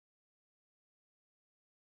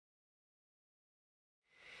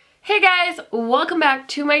Hey guys, welcome back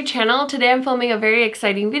to my channel. Today I'm filming a very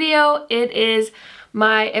exciting video. It is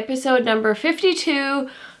my episode number 52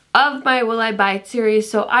 of my Will I Buy It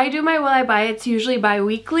series. So I do my Will I Buy It's usually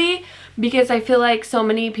bi-weekly because I feel like so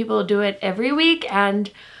many people do it every week,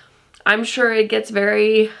 and I'm sure it gets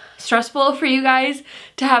very stressful for you guys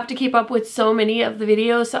to have to keep up with so many of the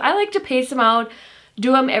videos. So I like to pace them out,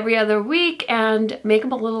 do them every other week, and make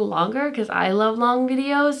them a little longer because I love long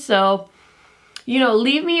videos. So you know,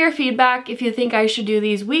 leave me your feedback if you think I should do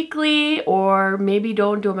these weekly, or maybe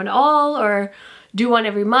don't do them at all, or do one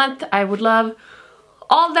every month. I would love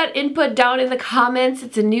all that input down in the comments.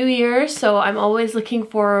 It's a new year, so I'm always looking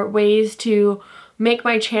for ways to make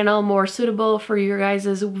my channel more suitable for your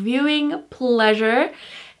guys' viewing pleasure.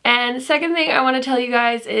 And second thing I want to tell you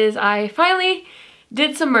guys is I finally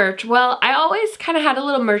did some merch. Well, I always kind of had a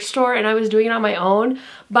little merch store and I was doing it on my own,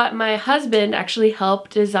 but my husband actually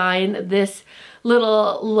helped design this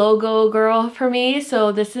little logo girl for me.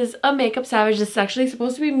 So this is a Makeup Savage. This is actually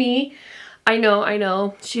supposed to be me. I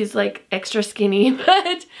know, she's like extra skinny,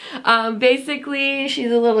 but basically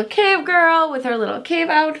she's a little cave girl with her little cave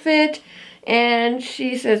outfit, and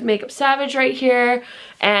she says Makeup Savage right here.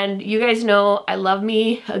 And you guys know I love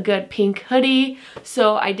me a good pink hoodie,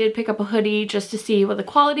 so I did pick up a hoodie just to see what the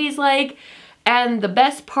quality is like. And the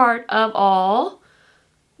best part of all,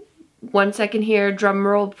 one second here, drum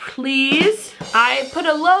roll please, I put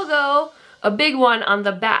a logo, a big one, on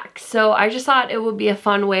the back. So I just thought it would be a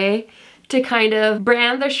fun way to kind of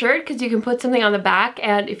brand the shirt, because you can put something on the back,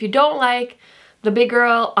 and if you don't like the big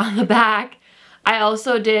girl on the back, I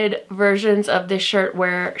also did versions of this shirt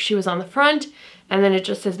where she was on the front and then it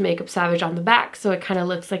just says Makeup Savage on the back, so it kind of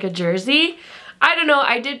looks like a jersey. I don't know,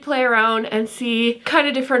 I did play around and see kind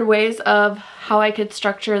of different ways of how I could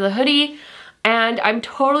structure the hoodie, and I'm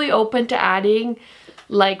totally open to adding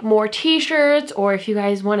like more t-shirts, or if you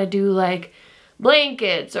guys want to do like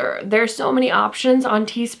blankets, or there's so many options on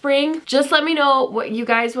Teespring. Just let me know what you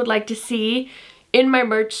guys would like to see in my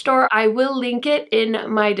merch store. I will link it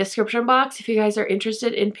in my description box if you guys are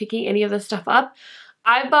interested in picking any of this stuff up.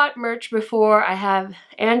 I've bought merch before. I have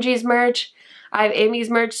Angie's merch, I have Amy's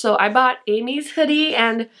merch. So I bought Amy's hoodie,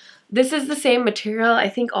 and this is the same material. I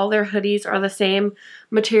think all their hoodies are the same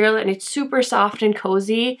material, and it's super soft and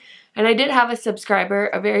cozy. And I did have a subscriber,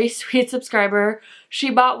 a very sweet subscriber. She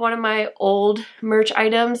bought one of my old merch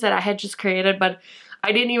items that I had just created, but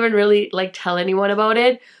I didn't even really like tell anyone about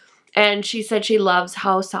it. And she said she loves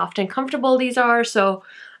how soft and comfortable these are. So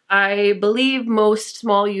I believe most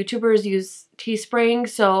small YouTubers use Teespring,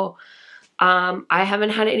 so I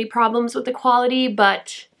haven't had any problems with the quality.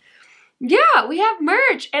 But yeah, we have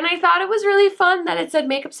merch, and I thought it was really fun that it said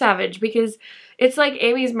Makeup Savage, because it's like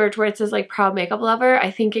Amy's merch where it says like Proud Makeup Lover.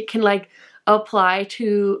 I think it can like apply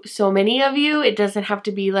to so many of you. It doesn't have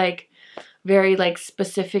to be like very like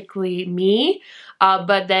specifically me,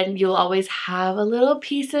 but then you'll always have a little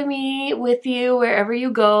piece of me with you wherever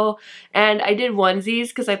you go. And I did onesies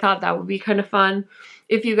because I thought that would be kind of fun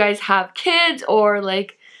if you guys have kids or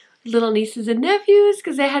like little nieces and nephews,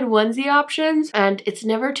 because they had onesie options. And it's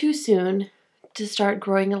never too soon to start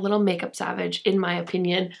growing a little Makeup Savage, in my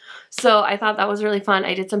opinion. So I thought that was really fun.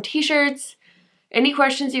 I did some t-shirts. Any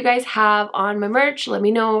questions you guys have on my merch, let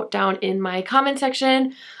me know down in my comment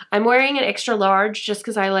section. I'm wearing an extra large just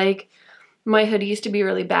because I like my hoodies to be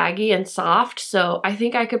really baggy and soft, so I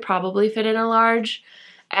think I could probably fit in a large.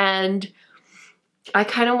 And I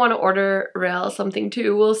kind of want to order Rel something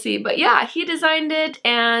too, we'll see. But yeah, he designed it,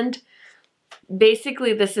 and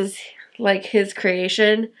basically this is like his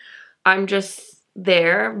creation. I'm just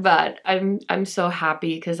there, but I'm so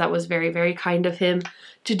happy because that was very, very kind of him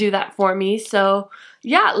to do that for me. So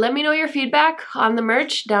yeah, let me know your feedback on the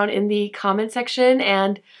merch down in the comment section,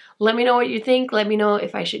 and let me know what you think. Let me know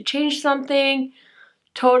if I should change something.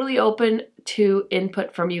 Totally open to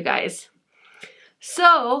input from you guys.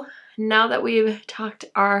 So now that we've talked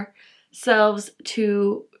ourselves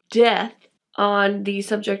to death on the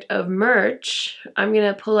subject of merch, I'm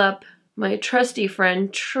gonna pull up my trusty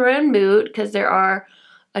friend Trend Mood, because there are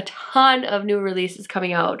a ton of new releases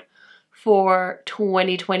coming out for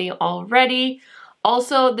 2020 already.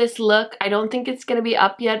 Also, this look, I don't think it's gonna be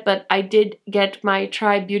up yet, but I did get my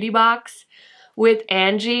Try Beauty box with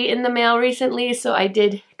Angie in the mail recently, so I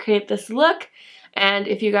did create this look. And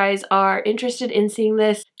if you guys are interested in seeing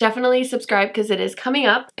this, definitely subscribe because it is coming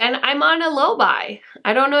up. And I'm on a low buy.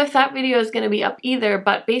 I don't know if that video is gonna be up either,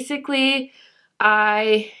 but basically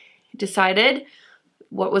I decided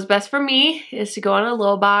what was best for me is to go on a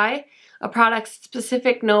low buy, a product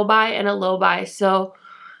specific no buy, and a low buy. So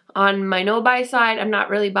on my no buy side, I'm not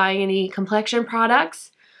really buying any complexion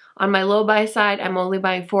products. On my low buy side, I'm only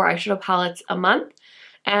buying 4 eyeshadow palettes a month.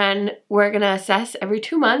 And we're gonna assess every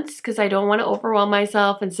 2 months because I don't want to overwhelm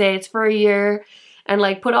myself and say it's for a year and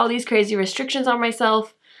like put all these crazy restrictions on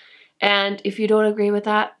myself. And if you don't agree with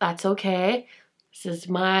that, that's okay. This is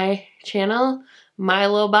my channel, my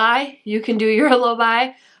low buy. You can do your low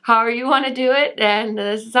buy however you want to do it, and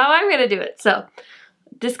this is how I'm going to do it. So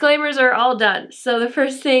disclaimers are all done. So the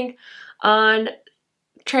first thing on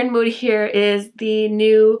Trend Mood here is the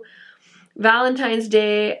new Valentine's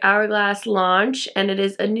Day Hourglass launch, and it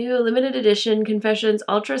is a new limited edition Confessions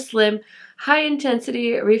Ultra Slim High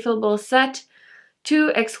Intensity Refillable Set.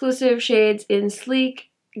 2 exclusive shades in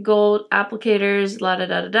sleek gold applicators, la da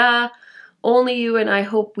da da da. Only You and I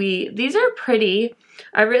Hope We. These are pretty.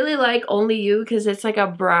 I really like Only You because it's like a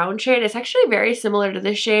brown shade. It's actually very similar to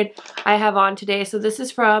this shade I have on today. So this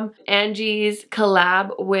is from Angie's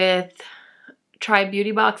collab with Try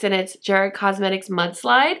Beauty Box, and it's Jared Cosmetics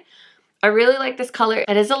Mudslide. I really like this color.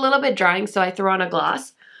 It is a little bit drying, so I throw on a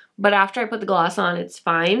gloss. But after I put the gloss on, it's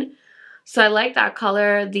fine. So I like that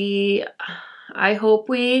color. The I Hope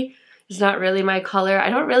We is not really my color. I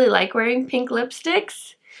don't really like wearing pink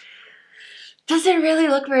lipsticks. Doesn't really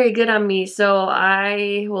look very good on me, so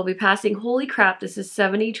I will be passing. Holy crap, this is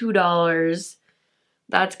 $72.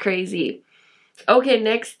 That's crazy. Okay,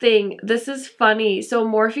 next thing. This is funny. So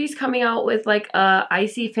Morphe's coming out with like a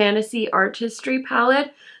Icy Fantasy Artistry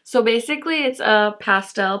palette. So basically it's a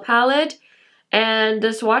pastel palette, and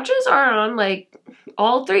the swatches are on like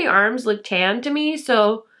all 3 arms look tan to me,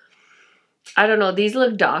 so I don't know, these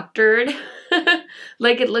look doctored.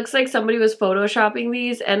 Like it looks like somebody was photoshopping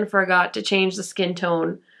these and forgot to change the skin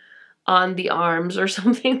tone on the arms or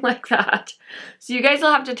something like that. So you guys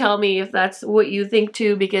will have to tell me if that's what you think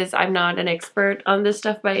too, because I'm not an expert on this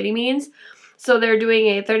stuff by any means. So they're doing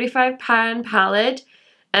a 35 pan palette,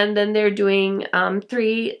 and then they're doing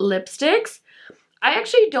 3 lipsticks. I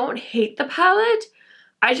actually don't hate the palette.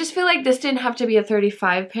 I just feel like this didn't have to be a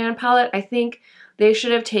 35 pan palette. I think they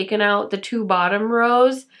should have taken out the 2 bottom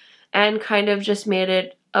rows and kind of just made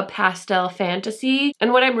it a pastel fantasy.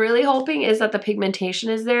 And what I'm really hoping is that the pigmentation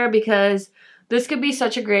is there, because this could be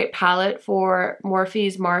such a great palette for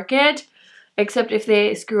Morphe's market, except if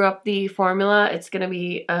they screw up the formula, it's gonna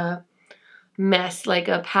be a mess, like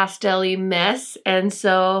a pastel-y mess. And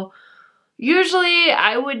so usually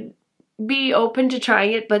I would be open to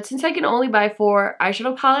trying it, but since I can only buy 4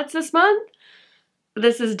 eyeshadow palettes this month,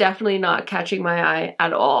 this is definitely not catching my eye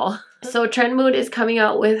at all. So Trend Mood is coming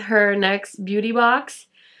out with her next beauty box,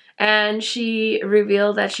 and she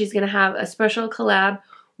revealed that she's going to have a special collab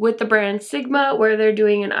with the brand Sigma, where they're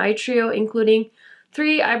doing an eye trio including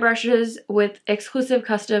 3 eye brushes with exclusive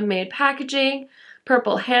custom made packaging,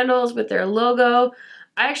 purple handles with their logo.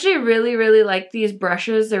 I actually really like these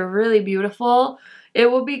brushes. They're really beautiful. It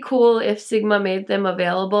would be cool if Sigma made them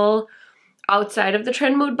available outside of the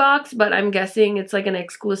Trend Mood box, but I'm guessing it's like an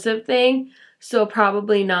exclusive thing, so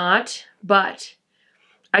probably not. But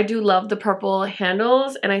I do love the purple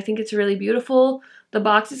handles, and I think it's really beautiful. The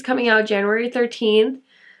box is coming out January 13th,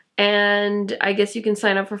 and I guess you can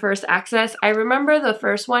sign up for first access. I remember the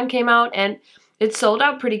first one came out and it sold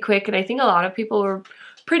out pretty quick, and I think a lot of people were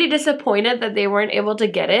pretty disappointed that they weren't able to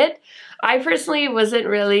get it. I personally wasn't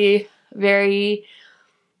really very,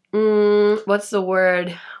 what's the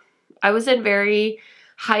word? I wasn't very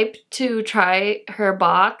hyped to try her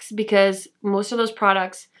box, because most of those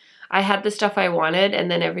products, I had the stuff I wanted, and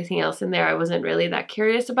then everything else in there I wasn't really that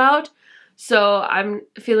curious about. So I'm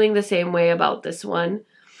feeling the same way about this one.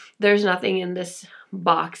 There's nothing in this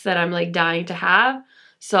box that I'm like dying to have,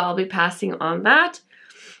 so I'll be passing on that.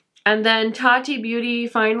 And then Fenty Beauty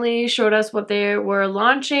finally showed us what they were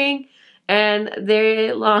launching, and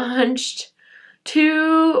they launched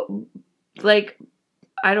 2 like,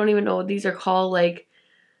 I don't even know what these are called, like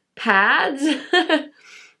pads,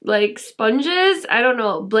 like sponges. I don't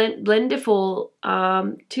know, blendiful,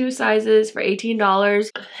 2 sizes for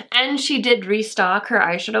 $18. And she did restock her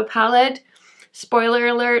eyeshadow palette. Spoiler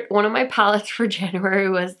alert, one of my palettes for January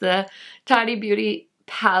was the Fenty Beauty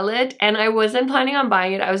palette, and I wasn't planning on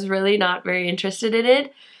buying it. I was really not very interested in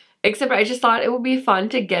it, except I just thought it would be fun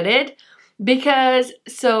to get it, because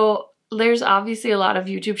so there's obviously a lot of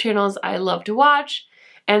YouTube channels I love to watch,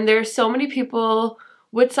 and there's so many people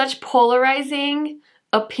with such polarizing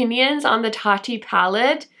opinions on the Fenty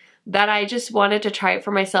palette that I just wanted to try it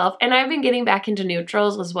for myself. And I've been getting back into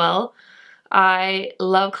neutrals as well. I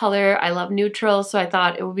love color, I love neutrals, so I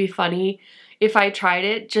thought it would be funny if I tried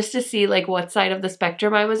it just to see like what side of the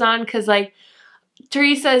spectrum I was on, because like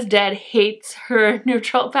Teresa's dead hates her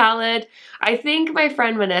neutral palette. I think my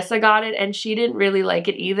friend Vanessa got it and she didn't really like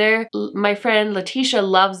it either. My friend Letitia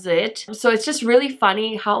loves it. So it's just really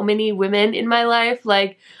funny how many women in my life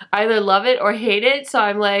like either love it or hate it. So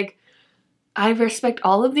I'm like, I respect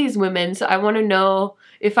all of these women. So I want to know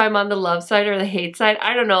if I'm on the love side or the hate side.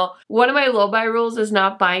 I don't know. One of my low buy rules is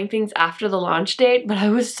not buying things after the launch date, but I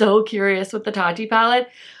was so curious with the Tati palette.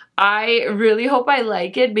 I really hope I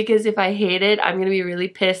like it because if I hate it, I'm going to be really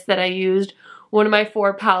pissed that I used one of my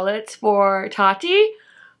 4 palettes for Tati,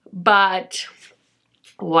 but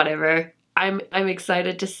whatever. I'm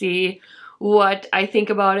excited to see what I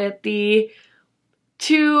think about it. The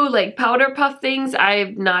 2 like powder puff things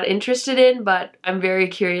I'm not interested in, but I'm very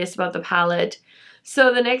curious about the palette.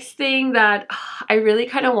 So the next thing that I really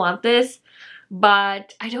kind of want this,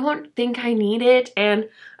 but I don't think I need it, and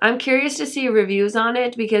I'm curious to see reviews on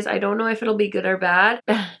it because I don't know if it'll be good or bad.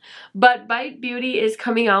 But Bite Beauty is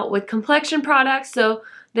coming out with complexion products, so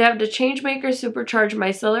they have the Changemaker Supercharged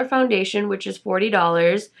Micellar Foundation, which is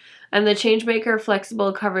 $40, and the Changemaker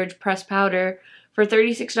Flexible Coverage Pressed Powder for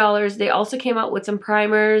 $36. They also came out with some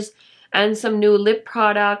primers and some new lip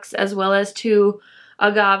products, as well as 2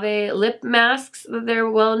 agave lip masks that they're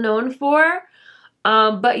well known for.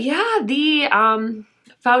 But yeah, the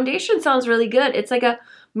foundation sounds really good. It's like a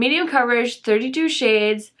medium coverage, 32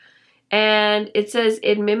 shades, and it says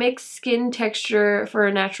it mimics skin texture for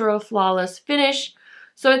a natural flawless finish.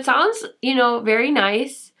 So it sounds, you know, very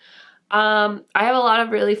nice. I have a lot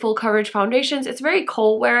of really full coverage foundations. It's very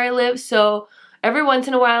cold where I live, so every once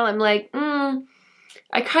in a while I'm like,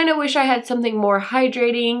 I kind of wish I had something more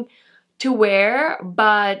hydrating to wear,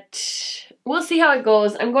 but we'll see how it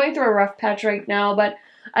goes. I'm going through a rough patch right now, but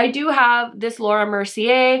I do have this Laura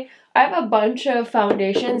Mercier. I have a bunch of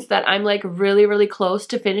foundations that I'm like really close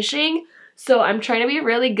to finishing, so I'm trying to be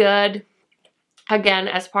really good. Again,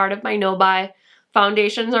 as part of my no-buy,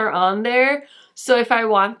 foundations are on there, so if I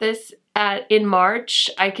want this in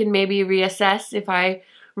March, I can maybe reassess if I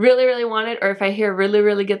really want it, or if I hear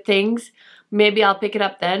really good things, maybe I'll pick it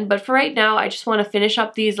up then. But for right now, I just want to finish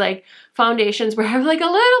up these like foundations where I have like a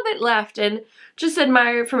little bit left and just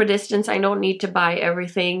admire it from a distance. I don't need to buy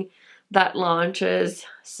everything that launches.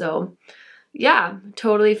 So yeah,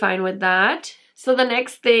 totally fine with that. So the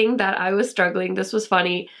next thing that I was struggling, this was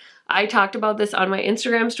funny. I talked about this on my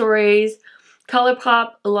Instagram stories.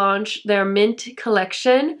 ColourPop launched their Mint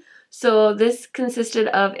collection. So this consisted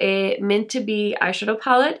of a Mint to Be eyeshadow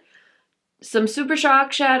palette, some Super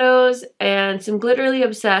Shock shadows, and some Glitterly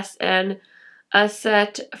Obsessed, and a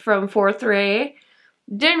set from Fourth Ray.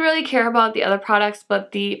 Didn't really care about the other products,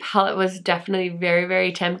 but the palette was definitely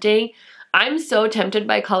very tempting. I'm so tempted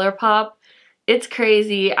by ColourPop. It's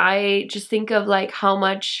crazy. I just think of like how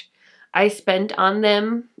much I spent on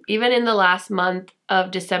them, even in the last month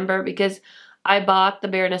of December, because I bought the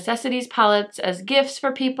Bare Necessities palettes as gifts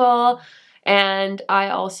for people, and I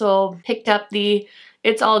also picked up the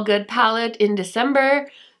It's All Good palette in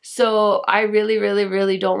December. So I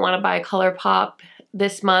really don't want to buy ColourPop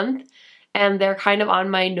this month, and they're kind of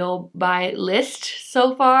on my no-buy list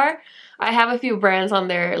so far. I have a few brands on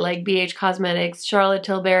there like BH Cosmetics, Charlotte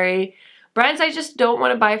Tilbury, brands I just don't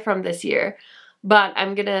want to buy from this year. But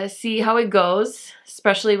I'm gonna see how it goes,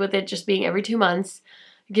 especially with it just being every 2 months.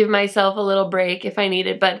 Give myself a little break if I need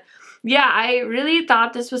it. But yeah, I really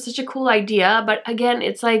thought this was such a cool idea. But again,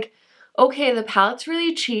 it's like, okay, the palette's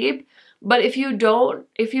really cheap, but if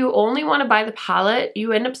you only want to buy the palette,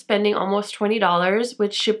 you end up spending almost $20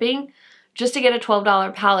 with shipping just to get a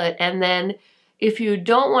 $12 palette. And then if you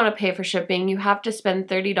don't want to pay for shipping, you have to spend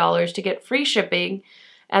 $30 to get free shipping.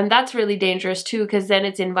 And that's really dangerous too, because then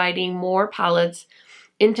it's inviting more palettes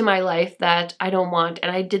into my life that I don't want.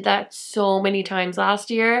 And I did that so many times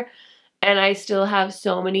last year, and I still have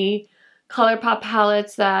so many ColourPop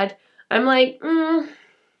palettes that I'm like,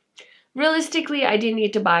 realistically, I didn't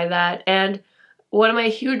need to buy that. And one of my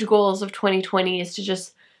huge goals of 2020 is to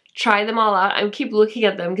just try them all out. I keep looking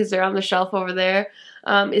at them because they're on the shelf over there.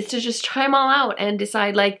 Is to just try them all out and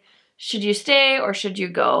decide, like, should you stay or should you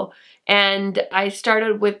go? And I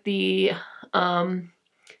started with the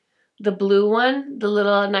blue one, the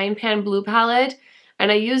little 9-pan blue palette,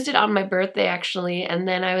 and I used it on my birthday actually, and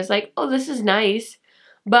then I was like, oh, this is nice.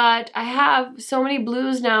 But I have so many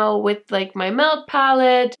blues now with like my Melt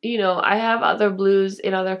palette. You know, I have other blues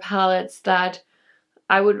in other palettes that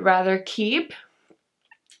I would rather keep.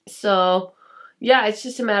 So yeah, it's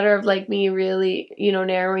just a matter of like me really, you know,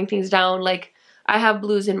 narrowing things down. Like I have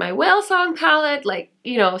blues in my Whale Song palette, like,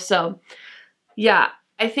 you know, so yeah,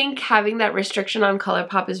 I think having that restriction on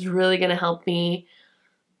ColourPop is really going to help me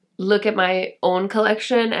look at my own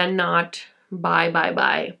collection and not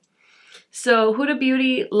buy. So Huda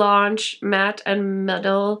Beauty launched matte and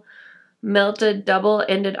melted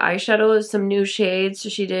double-ended eyeshadows, some new shades. So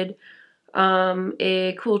she did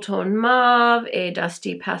a cool tone mauve, a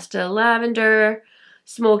dusty pastel lavender,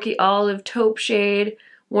 smoky olive taupe shade,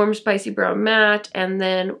 warm spicy brown matte, and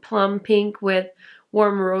then plum pink with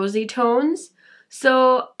warm rosy tones.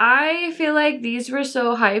 So I feel like these were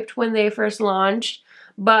so hyped when they first launched,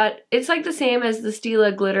 but it's like the same as the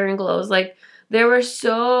Stila Glitter and Glows. Like, they were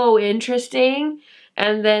so interesting,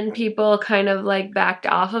 and then people kind of like backed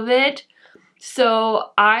off of it.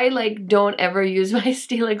 So I like don't ever use my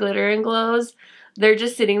Stila Glitter and Glows. They're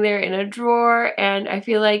just sitting there in a drawer, and I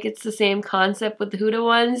feel like it's the same concept with the Huda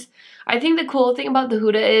ones. I think the cool thing about the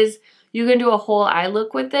Huda is you can do a whole eye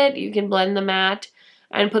look with it. You can blend the matte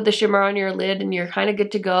and put the shimmer on your lid, and you're kind of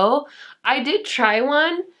good to go. I did try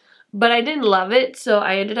one, but I didn't love it, so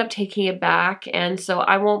I ended up taking it back, and so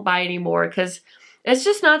I won't buy anymore because it's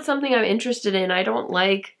just not something I'm interested in. I don't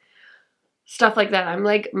like stuff like that. I'm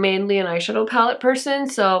like mainly an eyeshadow palette person,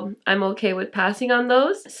 so I'm okay with passing on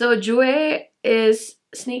those. So Jouer is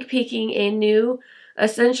sneak peeking a new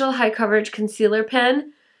essential high coverage concealer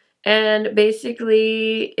pen, and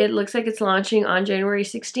basically it looks like it's launching on January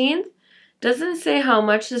 16th. Doesn't say how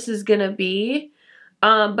much this is gonna be,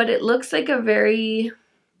 but it looks like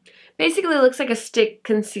basically looks like a stick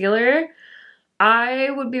concealer. I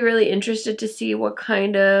would be really interested to see what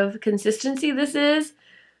kind of consistency this is,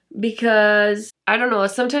 because I don't know,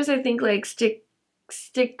 sometimes I think like stick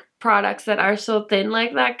products that are so thin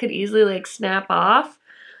like that could easily like snap off.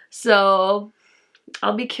 So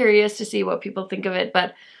I'll be curious to see what people think of it,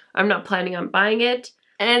 but I'm not planning on buying it.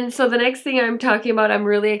 And so the next thing I'm talking about, I'm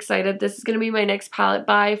really excited. This is going to be my next palette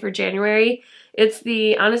buy for January. It's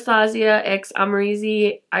the Anastasia X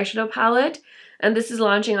Amrezy eyeshadow palette, and this is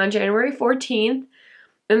launching on January 14th,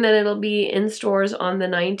 and then it'll be in stores on the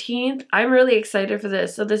 19th. I'm really excited for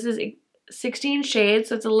this. So this is 16 shades,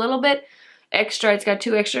 so it's a little bit extra. It's got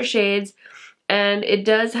 2 extra shades, and it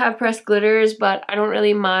does have pressed glitters, but I don't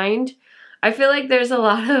really mind. I feel like there's a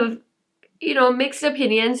lot of, you know, mixed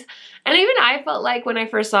opinions, and even I felt like when I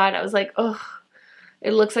first saw it, I was like, ugh,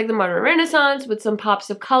 it looks like the Modern Renaissance with some pops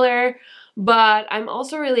of color. But I'm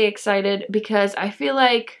also really excited because I feel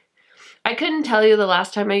like I couldn't tell you the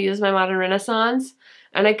last time I used my Modern Renaissance,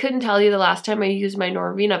 and I couldn't tell you the last time I used my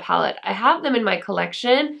Norvina palette. I have them in my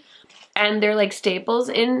collection, and they're like staples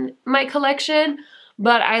in my collection,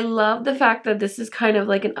 but I love the fact that this is kind of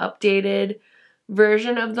like an updated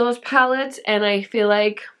version of those palettes, and I feel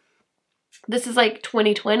like this is like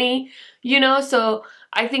 2020, you know, so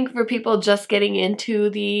I think for people just getting into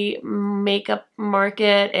the makeup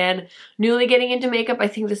market and newly getting into makeup, I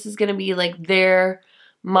think this is going to be like their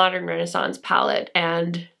Modern Renaissance palette.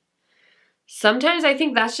 And sometimes I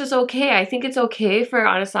think that's just okay. I think it's okay for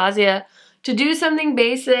Anastasia to do something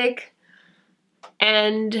basic,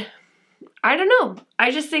 and I don't know.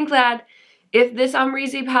 I just think that if this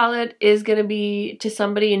Amrezy palette is going to be to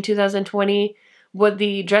somebody in 2020 what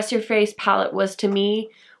the Dress Your Face palette was to me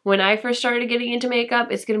when I first started getting into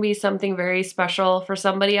makeup, it's going to be something very special for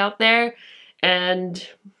somebody out there. And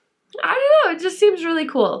I don't know, it just seems really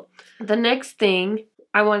cool. The next thing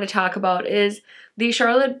I want to talk about is the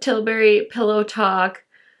Charlotte Tilbury Pillow Talk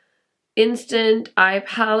Instant Eye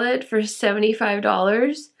Palette for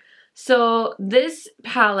 $75. So this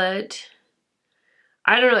palette,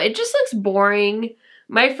 I don't know, it just looks boring.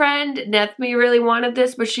 My friend Nethme really wanted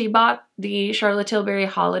this, but she bought the Charlotte Tilbury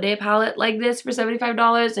Holiday palette like this for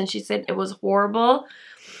 $75, and she said it was horrible.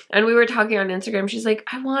 And we were talking on Instagram. She's like,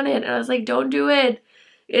 I want it. And I was like, don't do it.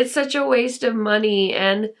 It's such a waste of money.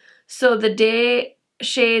 And so the day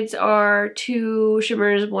shades are 2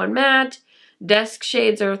 shimmers, 1 matte. Desk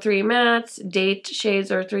shades are 3 mattes. Date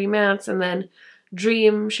shades are 3 mattes. And then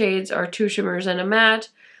Dream shades are 2 shimmers and a matte.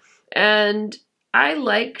 And I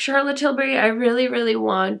like Charlotte Tilbury. I really, really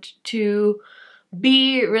want to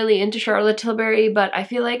be really into Charlotte Tilbury, but I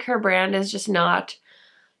feel like her brand is just not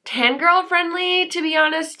tan girl friendly, to be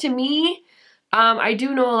honest, to me. I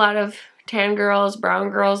do know a lot of tan girls, brown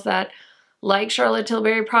girls that like Charlotte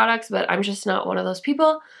Tilbury products, but I'm just not one of those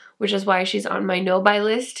people, which is why she's on my no-buy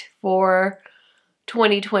list for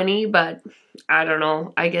 2020, but I don't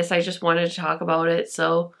know. I guess I just wanted to talk about it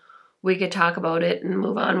so we could talk about it and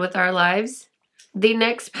move on with our lives. The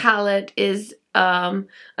next palette is an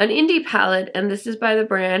indie palette, and this is by the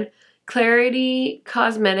brand Clarity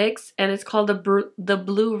Cosmetics, and it's called the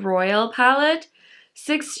Blue Royal palette.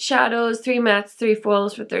 6 shadows, 3 mattes, 3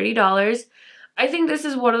 foils for $30. I think this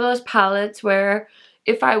is one of those palettes where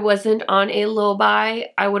if I wasn't on a low buy,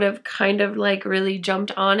 I would have kind of like really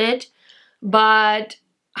jumped on it. But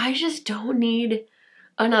I just don't need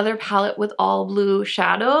another palette with all blue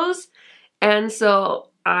shadows. And so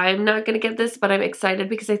I'm not gonna get this, but I'm excited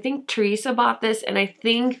because I think Teresa bought this, and I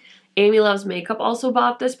think Amy Loves Makeup also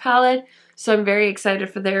bought this palette. So I'm very excited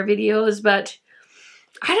for their videos, but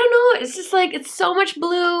I don't know, it's just like, it's so much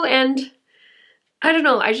blue, and I don't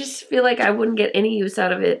know, I just feel like I wouldn't get any use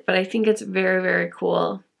out of it, but I think it's very, very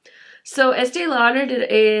cool. So Estee Lauder did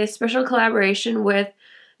a special collaboration with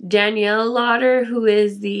Danielle Lauder, who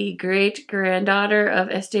is the great-granddaughter of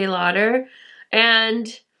Estee Lauder.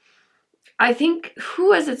 And I think, who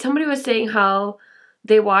was it? Somebody was saying how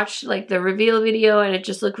they watched like the reveal video and it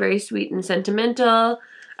just looked very sweet and sentimental.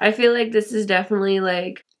 I feel like this is definitely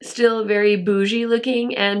like still very bougie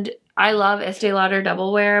looking, and I love Estee Lauder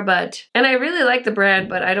Double Wear, and I really like the brand,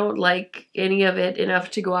 but I don't like any of it enough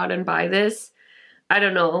to go out and buy this. I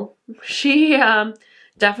don't know. She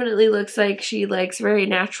definitely looks like she likes very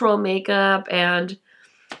natural makeup, and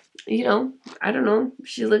you know, I don't know,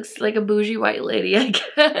 she looks like a bougie white lady, I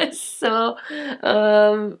guess. So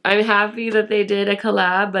I'm happy that they did a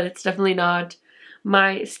collab, but it's definitely not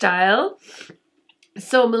my style.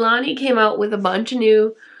 So Milani came out with a bunch of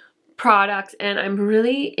new products, and I'm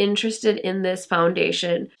really interested in this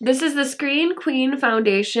foundation. This is the Screen Queen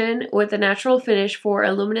foundation with a natural finish for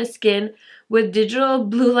a luminous skin with digital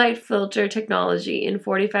blue light filter technology in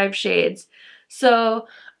 45 shades. So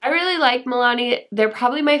I really like Milani. They're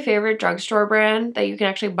probably my favorite drugstore brand that you can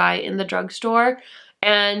actually buy in the drugstore.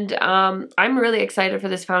 And I'm really excited for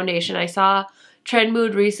this foundation. I saw Trend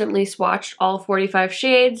Mood recently swatched all 45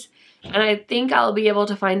 shades, and I think I'll be able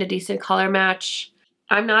to find a decent color match.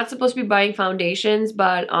 I'm not supposed to be buying foundations,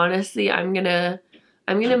 but honestly, I'm gonna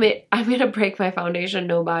break my foundation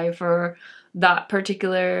no buy for that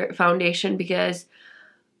particular foundation, because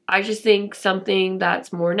I just think something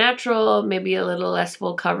that's more natural, maybe a little less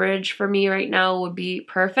full coverage for me right now would be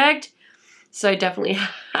perfect. So I definitely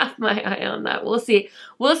have my eye on that. We'll see.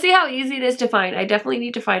 We'll see how easy it is to find. I definitely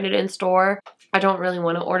need to find it in store. I don't really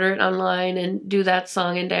want to order it online and do that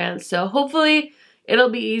song and dance. So hopefully it'll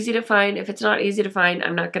be easy to find. If it's not easy to find,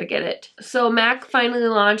 I'm not going to get it. So MAC finally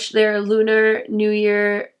launched their Lunar New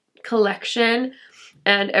Year collection,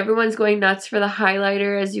 and everyone's going nuts for the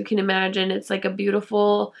highlighter. As you can imagine, it's like a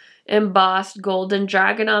beautiful embossed golden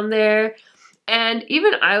dragon on there. And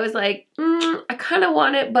even I was like, I kind of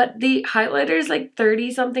want it, but the highlighter is like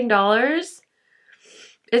 $30-something.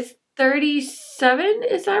 It's 37,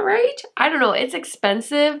 is that right? I don't know, it's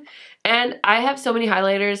expensive, and I have so many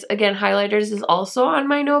highlighters. Again, highlighters is also on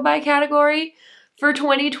my no buy category for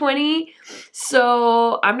 2020,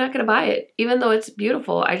 so I'm not gonna buy it, even though it's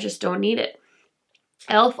beautiful. I just don't need it.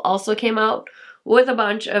 e.l.f. also came out with a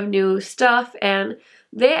bunch of new stuff, and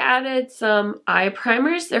they added some eye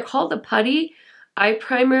primers. They're called the Putty Eye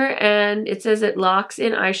Primer, and it says it locks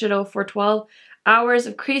in eyeshadow for 12 hours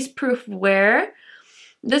of crease-proof wear.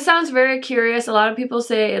 This sounds very curious. A lot of people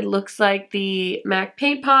say it looks like the MAC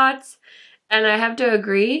Paint Pots, and I have to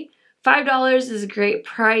agree. $5 is a great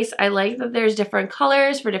price. I like that there's different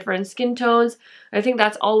colors for different skin tones. I think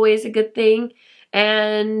that's always a good thing.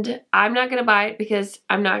 And I'm not going to buy it because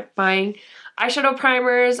I'm not buying eyeshadow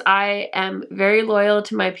primers. I am very loyal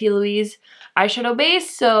to my P. Louise eyeshadow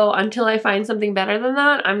base, so until I find something better than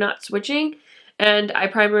that, I'm not switching. And eye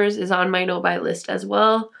primers is on my no-buy list as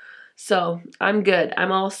well. So I'm good.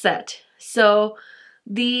 I'm all set. So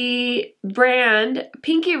the brand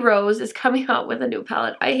Pinky Rose is coming out with a new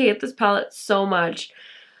palette. I hate this palette so much.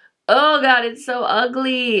 Oh god, it's so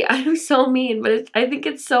ugly. I'm so mean, but I think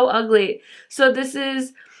it's so ugly. So this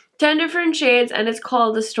is 10 different shades, and it's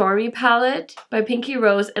called the Stormy Palette by Pinky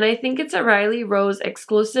Rose, and I think it's a Riley Rose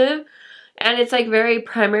exclusive, and it's like very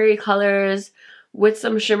primary colors with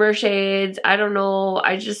some shimmer shades. I don't know,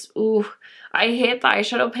 I just, ooh, I hate the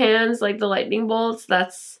eyeshadow pans, like the lightning bolts.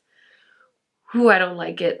 That's, ooh, I don't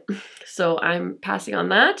like it. So I'm passing on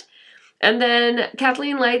that. And then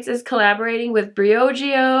Kathleen Lights is collaborating with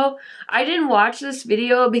Briogeo. I didn't watch this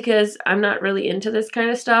video because I'm not really into this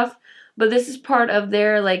kind of stuff, but this is part of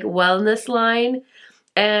their like wellness line,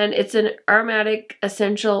 and it's an aromatic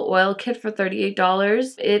essential oil kit for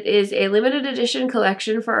 $38. It is a limited edition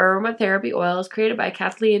collection for aromatherapy oils created by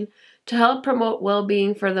Kathleen to help promote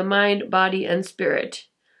well-being for the mind, body, and spirit.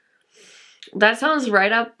 That sounds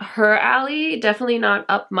right up her alley, definitely not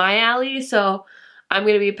up my alley, so I'm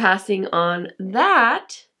going to be passing on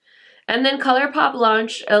that. And then ColourPop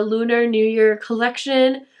launched a Lunar New Year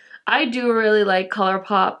collection. I do really like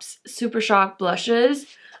ColourPop's Super Shock blushes.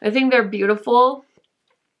 I think they're beautiful.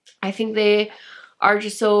 I think they are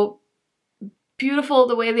just so beautiful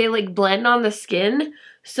the way they like blend on the skin.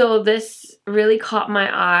 So this really caught my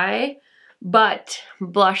eye. But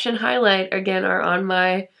blush and highlight, again, are on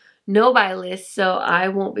my no-buy list, so I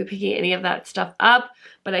won't be picking any of that stuff up,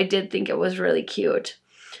 but I did think it was really cute.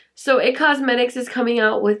 So It Cosmetics is coming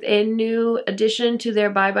out with a new addition to their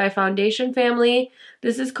Bye Bye Foundation family.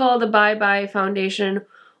 This is called the Bye Bye Foundation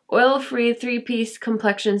Oil-Free 3-Piece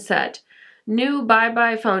Complexion Set. New Bye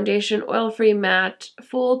Bye Foundation Oil-Free Matte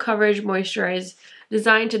Full Coverage Moisturize,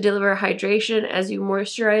 designed to deliver hydration as you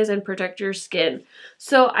moisturize and protect your skin.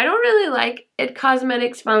 So I don't really like It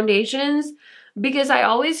Cosmetics foundations because I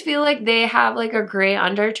always feel like they have like a gray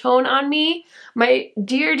undertone on me. My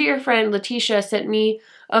dear friend Letitia sent me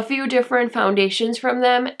a few different foundations from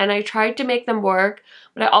them and I tried to make them work,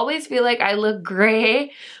 but I always feel like I look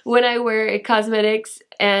gray when I wear It Cosmetics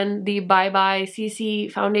and the Bye Bye CC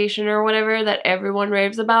foundation or whatever that everyone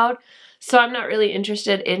raves about. So I'm not really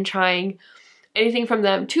interested in trying anything from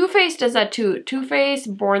them. Too Faced does that too. Too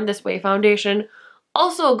Faced Born This Way foundation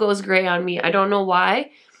also goes gray on me. I don't know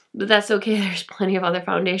why, but that's okay. There's plenty of other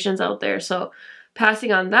foundations out there. So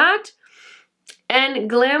passing on that. And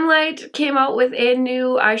Glamlight came out with a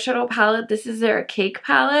new eyeshadow palette. This is their cake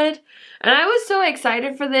palette. And I was so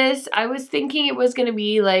excited for this. I was thinking it was going to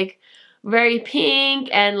be like very pink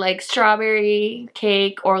and like strawberry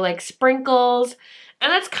cake or like sprinkles.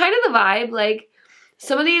 And that's kind of the vibe. Like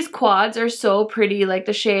some of these quads are so pretty. Like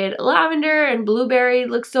the shade lavender and blueberry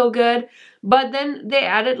looks so good. But then they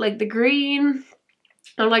added like the green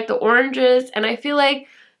and like the oranges. And I feel like,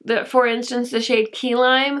 for instance, the shade Key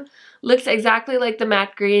Lime looks exactly like the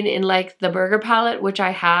matte green in like the Burger palette, which I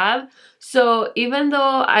have. So even though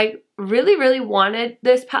I really wanted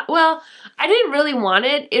this well, I didn't really want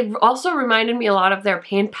it. It also reminded me a lot of their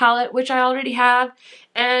Paint palette, which I already have.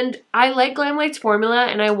 And I like Glamlight's formula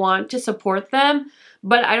and I want to support them,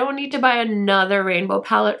 but I don't need to buy another rainbow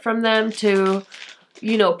palette from them to,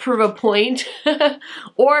 you know, prove a point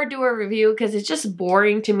or do a review because it's just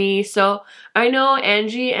boring to me. So I know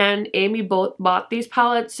Angie and Amy both bought these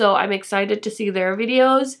palettes, so I'm excited to see their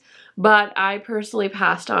videos, but I personally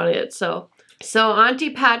passed on it. So Auntie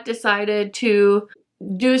Pat decided to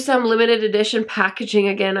do some limited edition packaging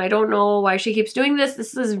again. I don't know why she keeps doing this.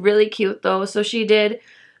 This is really cute though. So she did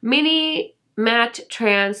mini matte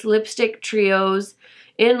trans lipstick trios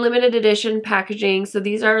in limited edition packaging. So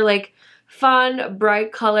these are like fun,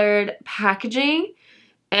 bright colored packaging,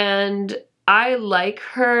 and I like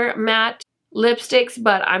her matte lipsticks,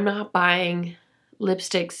 but I'm not buying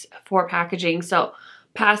lipsticks for packaging, so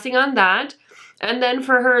passing on that. And then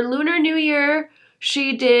for her Lunar New Year,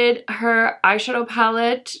 she did her eyeshadow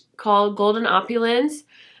palette called Golden Opulence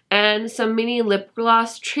and some mini lip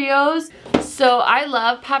gloss trios. So I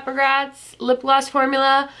love Pat McGrath's lip gloss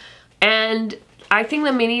formula, and I think the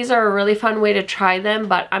minis are a really fun way to try them,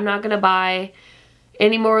 but I'm not going to buy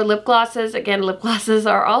any more lip glosses. Again, lip glosses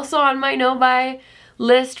are also on my no-buy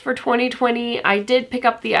list for 2020. I did pick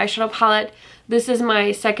up the eyeshadow palette. This is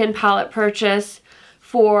my second palette purchase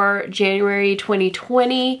for January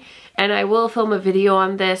 2020, and I will film a video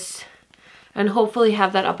on this and hopefully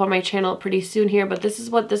have that up on my channel pretty soon here, but this is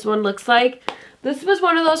what this one looks like. This was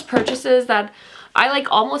one of those purchases that I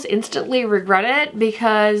like almost instantly regret it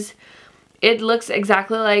because it looks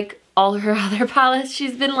exactly like all her other palettes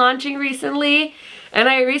she's been launching recently. And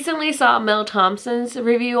I recently saw Mel Thompson's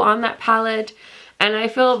review on that palette, and I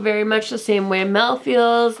feel very much the same way Mel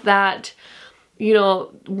feels, that, you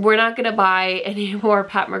know, we're not going to buy any more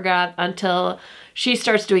Pat McGrath until she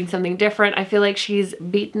starts doing something different. I feel like she's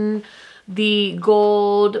beaten the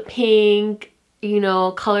gold, pink, you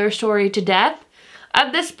know, color story to death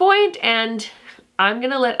at this point, and I'm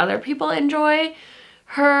going to let other people enjoy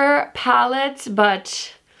her palettes,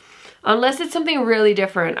 but unless it's something really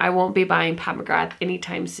different, I won't be buying Pat McGrath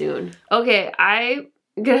anytime soon. Okay, I'm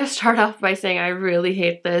gonna start off by saying I really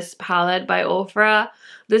hate this palette by Ofra.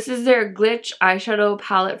 This is their Glitch eyeshadow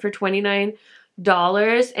palette for $29,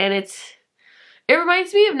 and it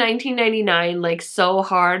reminds me of 1999 like so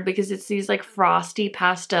hard because it's these like frosty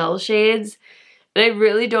pastel shades, and I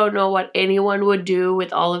really don't know what anyone would do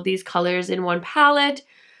with all of these colors in one palette.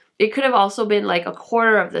 It could have also been like a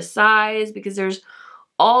quarter of the size because there's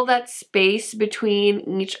all that space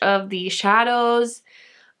between each of the shadows.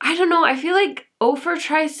 I don't know, I feel like Ofra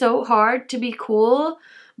tries so hard to be cool,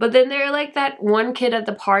 but then they're like that one kid at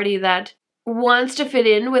the party that wants to fit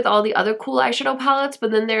in with all the other cool eyeshadow palettes,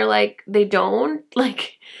 but then they're like, they don't.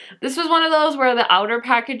 Like, this was one of those where the outer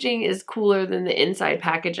packaging is cooler than the inside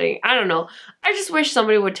packaging. I don't know. I just wish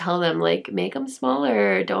somebody would tell them, like, make them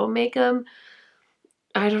smaller. Don't make them,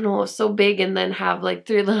 I don't know, so big and then have like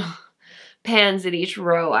 3 little pans in each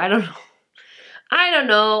row. I don't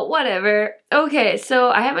know, whatever. Okay, so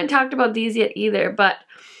I haven't talked about these yet either, but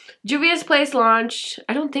Juvia's Place launched,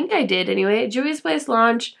 I don't think I did anyway, Juvia's Place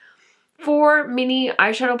launched 4 mini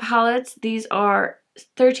eyeshadow palettes. These are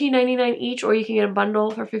 $13.99 each, or you can get a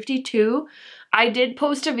bundle for $52. I did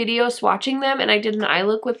post a video swatching them, and I did an eye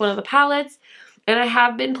look with one of the palettes, and I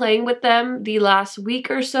have been playing with them the last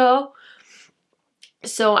week or so.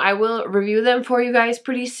 So I will review them for you guys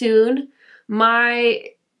pretty soon.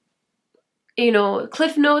 My,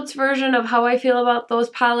 Cliff Notes version of how I feel about those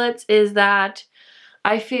palettes is that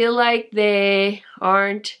I feel like they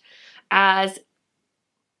aren't as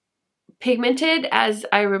pigmented as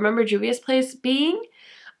I remember Juvia's Place being.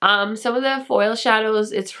 Some of the foil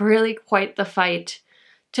shadows, it's really quite the fight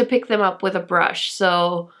to pick them up with a brush.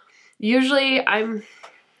 So usually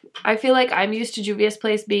I feel like I'm used to Juvia's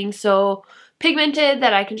Place being so pigmented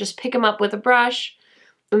that I can just pick them up with a brush,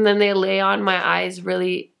 and then they lay on my eyes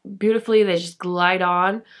really beautifully. They just glide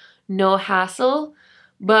on, no hassle.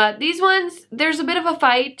 But these ones, there's a bit of a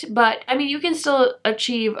fight, but I mean, you can still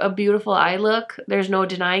achieve a beautiful eye look. There's no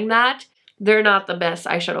denying that. They're not the best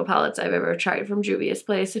eyeshadow palettes I've ever tried from Juvia's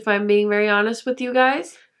Place, if I'm being very honest with you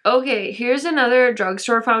guys. Okay, here's another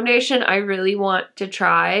drugstore foundation I really want to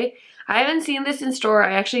try. I haven't seen this in store.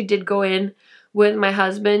 I actually did go in with my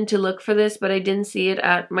husband to look for this, but I didn't see it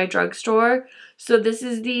at my drugstore. So this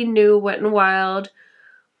is the new Wet n Wild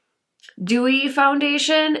Dewy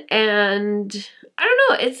foundation, and I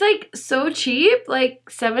don't know, it's like so cheap, like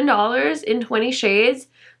 $7 in 20 shades,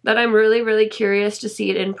 that I'm really curious to see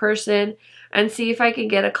it in person and see if I can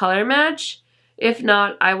get a color match. If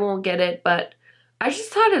not, I won't get it, but I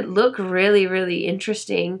just thought it looked really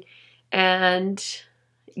interesting, and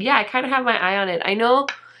yeah, I kind of have my eye on it. I know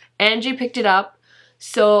Angie picked it up,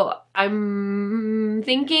 so I'm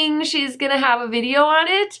thinking she's gonna have a video on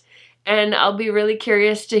it, and I'll be really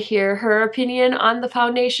curious to hear her opinion on the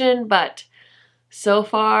foundation, but so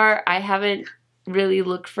far I haven't really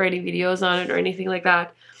looked for any videos on it or anything like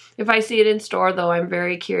that. If I see it in store though, I'm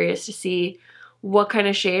very curious to see what kind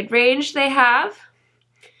of shade range they have.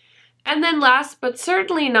 And then last but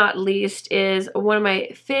certainly not least is one of my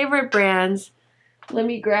favorite brands. Let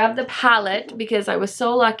me grab the palette because I was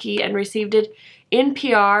so lucky and received it in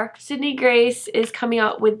PR. Sydney Grace is coming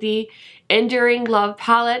out with the Enduring Love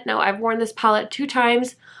palette. Now, I've worn this palette 2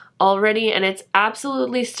 times already, and it's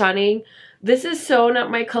absolutely stunning. This is so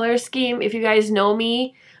not my color scheme. If you guys know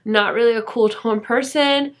me, not really a cool tone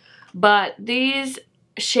person, but these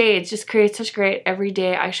shades just create such great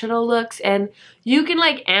everyday eyeshadow looks, and you can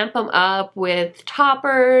like amp them up with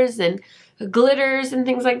toppers and glitters and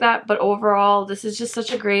things like that, but overall this is just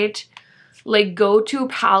such a great like go-to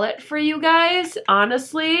palette for you guys.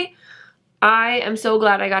 Honestly, I am so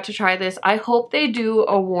glad I got to try this. I hope they do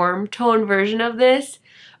a warm tone version of this,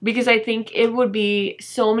 because I think it would be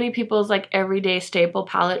so many people's like everyday staple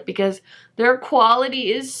palette, because their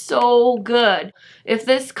quality is so good. If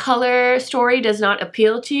this color story does not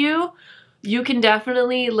appeal to you, you can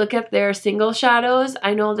definitely look at their single shadows.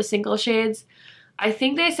 I know the single shades, I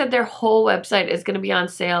think they said their whole website is going to be on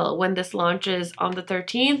sale when this launches on the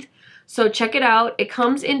 13th. So check it out. It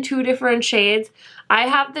comes in 2 different shades. I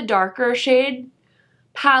have the darker shade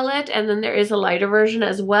palette, and then there is a lighter version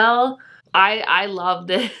as well. I love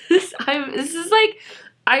this. This is like,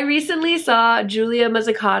 I recently saw Julia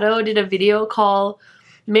Mazzucato did a video called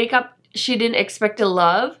Makeup She Didn't Expect to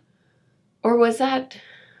Love. Or was that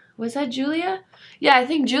Julia? Yeah, I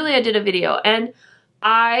think Julia did a video, and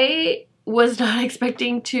I was not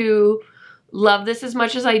expecting to love this as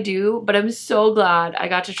much as I do, but I'm so glad I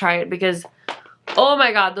got to try it because, oh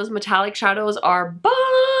my god, those metallic shadows are bomb!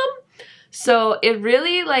 So it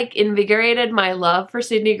really like invigorated my love for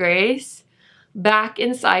Sydney Grace back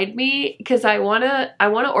inside me, because I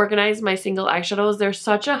wanna organize my single eyeshadows. They're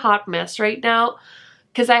such a hot mess right now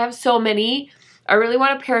because I have so many. I really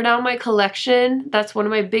want to pare down my collection. That's one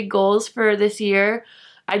of my big goals for this year.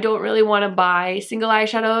 I don't really want to buy single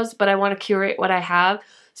eyeshadows, but I want to curate what I have.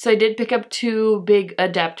 So I did pick up 2 big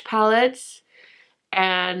Adept palettes,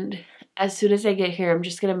 and as soon as I get here, I'm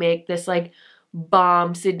just gonna make this like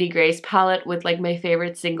bomb Sydney Grace palette with like my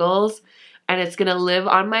favorite singles, and it's gonna live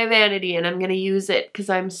on my vanity, and I'm gonna use it because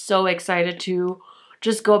I'm so excited to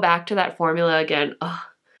just go back to that formula again. Ugh.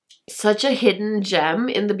 Such a hidden gem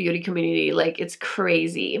in the beauty community, like it's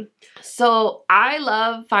crazy. So I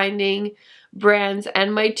love finding brands,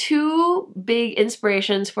 and my 2 big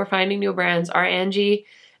inspirations for finding new brands are Angie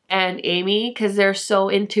and Amy, because they're so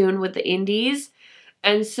in tune with the indies.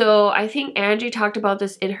 And so I think Angie talked about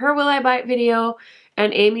this in her Will I Buy It video,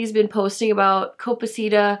 and Amy's been posting about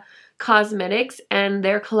Cosmetics and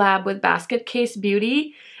their collab with Basket Case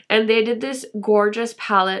Beauty, and they did this gorgeous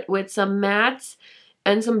palette with some mattes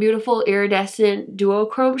and some beautiful iridescent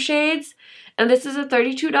duochrome shades. And this is a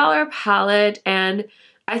 $32 palette, and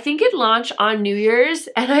I think it launched on New Year's,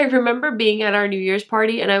 and I remember being at our New Year's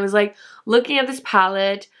party and I was like looking at this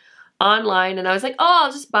palette online and I was like, oh,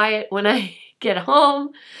 I'll just buy it when I get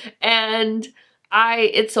home, and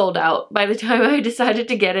it sold out by the time I decided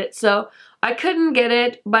to get it, so I couldn't get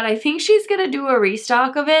it, but I think she's gonna do a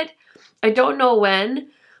restock of it. I don't know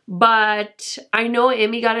when, but I know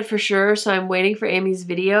Amy got it for sure, so I'm waiting for Amy's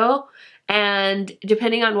video, and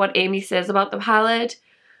depending on what Amy says about the palette,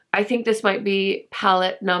 I think this might be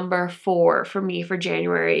palette number 4 for me for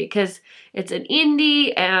January, because it's an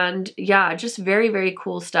indie, and yeah, just very, very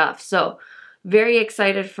cool stuff. So very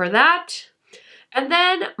excited for that. And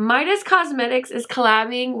then Midas Cosmetics is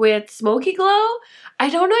collabing with Smoky Glow. I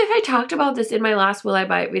don't know if I talked about this in my last Will I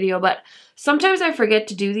Buy It video, but sometimes I forget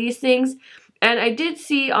to do these things. And I did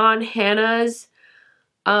see on Hannah's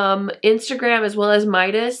Instagram as well as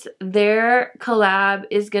Midas, their collab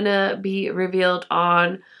is gonna be revealed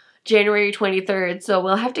on January 23rd. So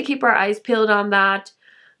we'll have to keep our eyes peeled on that.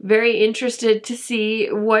 Very interested to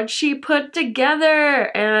see what she put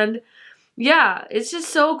together. And yeah, it's just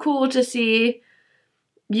so cool to see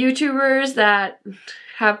YouTubers that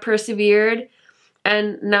have persevered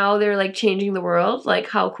and now they're like changing the world. Like,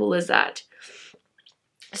 how cool is that?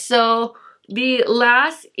 So the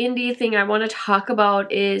last indie thing I want to talk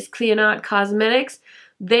about is Cleonaut Cosmetics.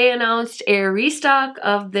 They announced a restock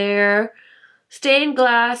of their stained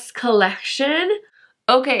glass collection.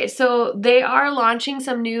 Okay, so they are launching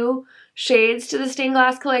some new shades to the stained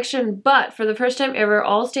glass collection, but for the first time ever,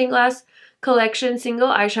 all stained glass collection single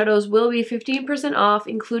eyeshadows will be 15% off,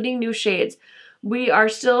 including new shades. We are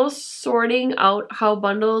still sorting out how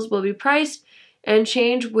bundles will be priced and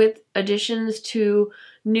change with additions to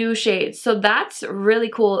new shades. So that's really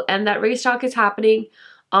cool, and that restock is happening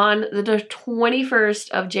on the 21st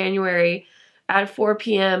of January at 4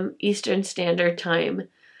 p.m. Eastern Standard Time.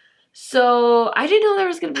 So I didn't know there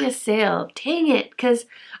was going to be a sale. Dang it, because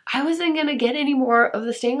I wasn't going to get any more of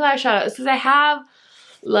the stained glass shadows because I have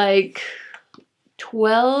like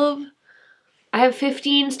 15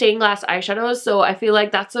 stained glass eyeshadows, so I feel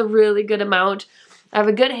like that's a really good amount. I have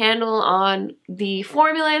a good handle on the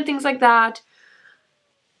formula and things like that.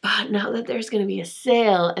 But now that there's going to be a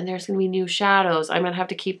sale and there's going to be new shadows, I'm going to have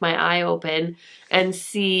to keep my eye open and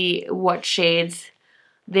see what shades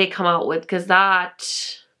they come out with, because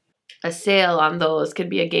a sale on those could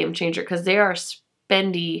be a game changer, because they are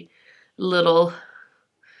spendy little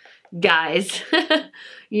guys,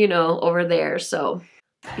 you know, over there. So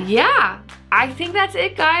yeah, I think that's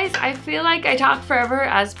it, guys. I feel like I talk forever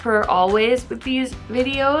as per always with these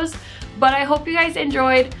videos, but I hope you guys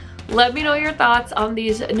enjoyed. Let me know your thoughts on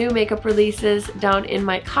these new makeup releases down in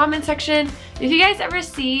my comment section. If you guys ever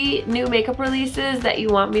see new makeup releases that you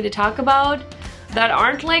want me to talk about that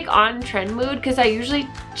aren't like on Trend Mood, because I usually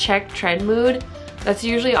check Trend Mood. That's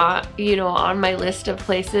usually on, you know, on my list of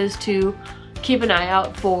places to keep an eye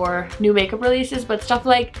out for new makeup releases, but stuff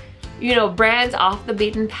like, you know, brands off the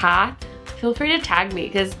beaten path, feel free to tag me,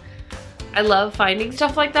 because I love finding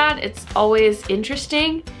stuff like that. It's always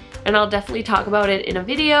interesting, and I'll definitely talk about it in a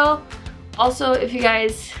video. Also, if you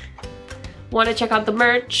guys want to check out the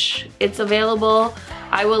merch, it's available.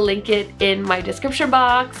 I will link it in my description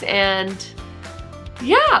box, and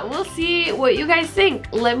yeah, we'll see what you guys think.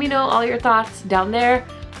 Let me know all your thoughts down there.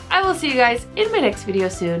 I will see you guys in my next video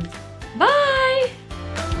soon. Bye!